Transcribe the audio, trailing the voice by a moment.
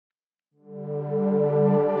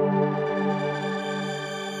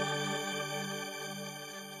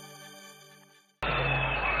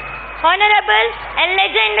Honorable and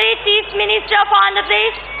legendary Chief Minister of Andhra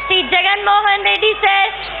Pradesh, Sri Jagan Reddy sir,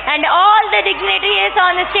 and all the dignitaries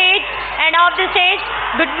on the stage and off the stage.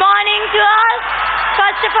 Good morning to all.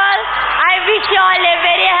 First of all, I wish you all a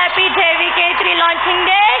very happy JVK3 launching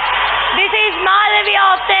day. This is Madhavi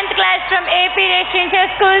of 10th class from AP Residential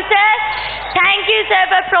School, sir. Thank you, sir,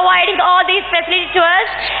 for providing all these facilities to us.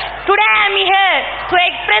 Today I am here to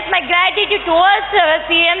express my gratitude towards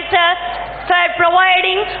CM, sir, for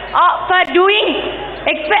providing, for doing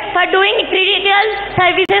critical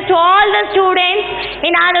services to all the students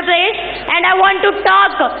in Andhra Pradesh. And I want to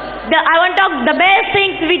talk the best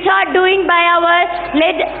things which are doing by our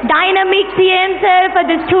dynamic CM, sir, for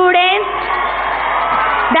the students.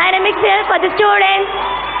 Dynamic CM for the students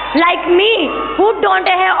like me who don't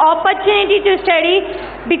have opportunity to study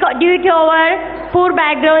because due to our poor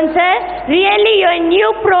background, sir. Really, your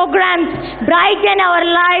new programs brighten our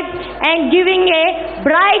lives and giving a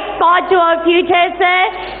bright spot to our future, sir.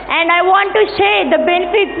 And I want to share the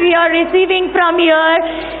benefits we are receiving from your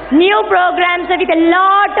new programs with a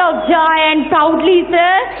lot of joy and proudly,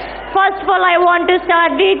 sir. First of all, I want to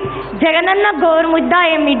start with Jagananna Mudda,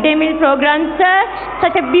 a midday meal program, sir.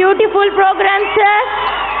 Such a beautiful program, sir.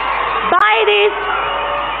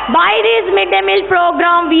 By this midday meal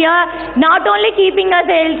program, we are not only keeping us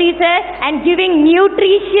healthy, sir, and giving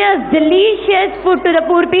nutritious, delicious food to the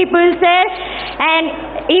poor people, sir, and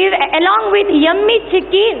along with yummy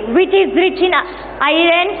chicken, which is rich in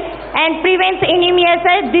iron and prevents anemia,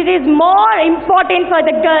 sir. This is more important for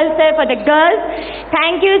the girls, sir, for the girls.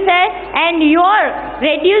 Thank you, sir. And you are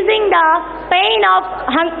reducing the pain of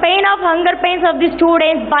hunger pains of the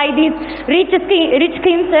students by this rich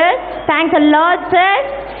scheme, sir. Thanks a lot, sir.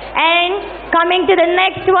 And coming to the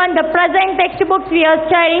next one, the present textbooks we are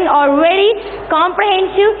studying are very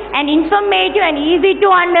comprehensive and informative and easy to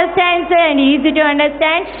understand, sir,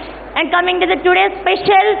 And coming to the today's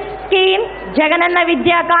special scheme, Jagananna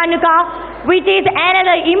Vidya Kanuka, which is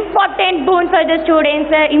another important boon for the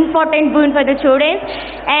students,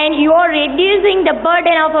 and you are reducing the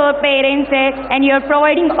burden of our parents, and you are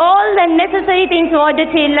providing all the necessary things what the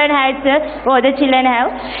children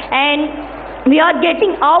have, and we are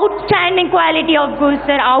getting outstanding quality of goods,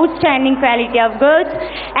 sir, And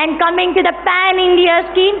coming to the Pan-India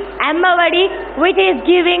scheme, Ammavadi, which is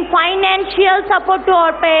giving financial support to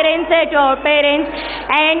our parents,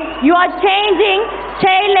 and you are changing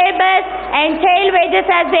child labor and child wages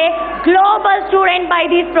as a global student by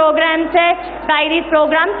this program, sir.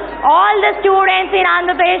 All the students in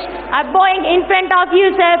Andhra Pradesh are going in front of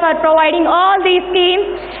you, sir, for providing all these schemes.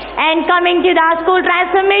 And coming to the school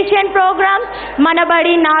transformation program,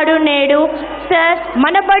 Manabadi Nadu Nedu, sir,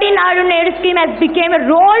 Manabadi Nadu Nedu scheme has become a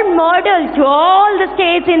role model to all the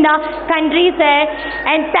states in the country, sir.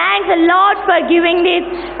 And thanks a lot for giving this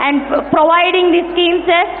and providing this scheme,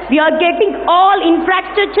 sir. We are getting all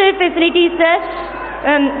infrastructure facilities, sir,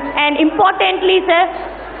 and importantly, sir,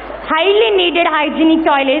 highly needed hygienic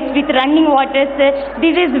toilets with running water, sir.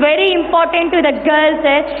 This is very important to the girls,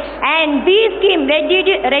 sir. And this scheme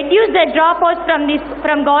reduce the dropouts from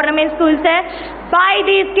government schools, sir. By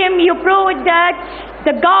this scheme, you proved that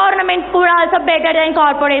the government school are also better than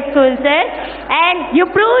corporate schools, sir. And you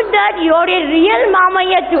proved that you are a real mama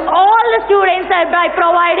here to all the students, sir, by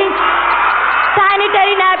providing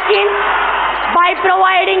sanitary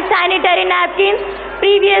napkins.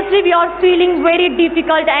 Previously, we are feeling very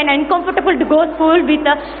difficult and uncomfortable to go to school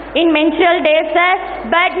in menstrual days, sir.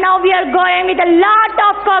 But now we are going with a lot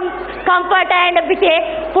of comfort and with a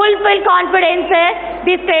full confidence, sir.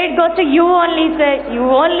 This credit goes to you only, sir. You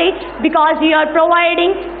only, because you are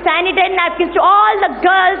providing sanitary napkins to all the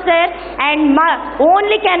girls, sir. And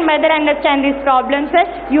only can mother understand these problems, sir.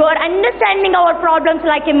 You are understanding our problems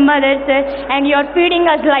like a mother, sir. And you are feeding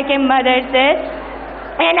us like a mother, sir.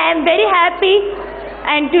 And I am very happy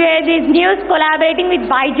and to hear this news collaborating with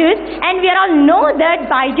Byju's, and we all know that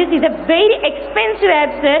Byju's is a very expensive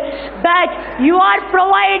app, sir, but you are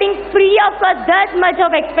providing free of cost that much of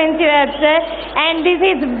expensive app, sir, and this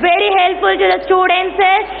is very helpful to the students,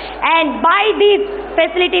 sir. And by this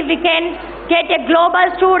facility we can get a global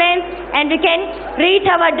students and we can reach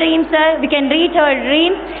our dreams, sir. And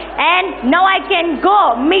now I can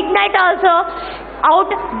go midnight also out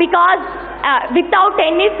because without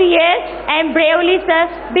any fear and bravely, sir,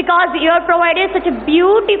 because you have provided such a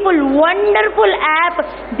beautiful, wonderful app,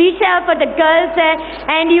 Disha, for the girls, sir,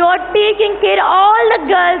 and you are taking care of all the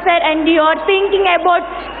girls, sir, and you are thinking about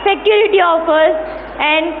security of us.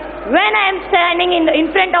 And when I am standing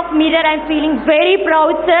in front of mirror, I am feeling very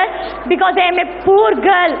proud, sir, because I am a poor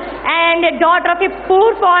girl and a daughter of a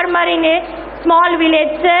poor farmer in a small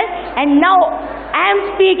village, sir, and now I am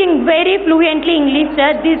speaking very fluently English, sir.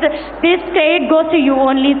 This credit goes to you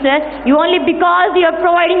only, sir. You only because you are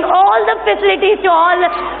providing all the facilities to all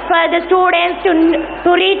for the students to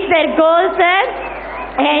reach their goals, sir.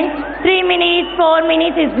 And 3 minutes, 4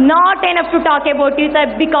 minutes is not enough to talk about you, sir,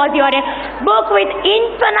 because you are a book with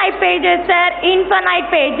infinite pages, sir, infinite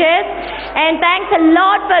pages. And thanks a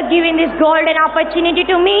lot for giving this golden opportunity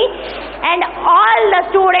to me and all the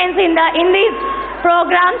students in this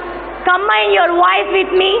program. Combine your voice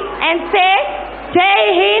with me and say, Jai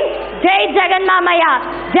Hind, Jai Jagan Mamaya,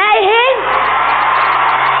 Jai Hind,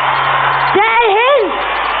 Jai Hind.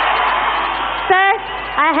 Sir,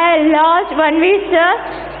 I have lost one wish, sir.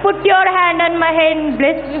 Put your hand on my head and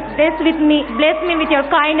bless me with your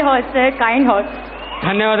kind heart, sir, kind heart.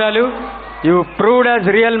 ధన్యవాదాలు. You proved as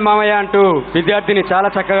real మామయ్య అంటూ విద్యార్థిని చాలా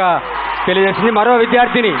చక్కగా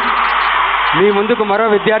తెలియజేసింది. మీ ముందుకు మరో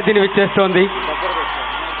విద్యార్థిని విచ్చేస్తోంది.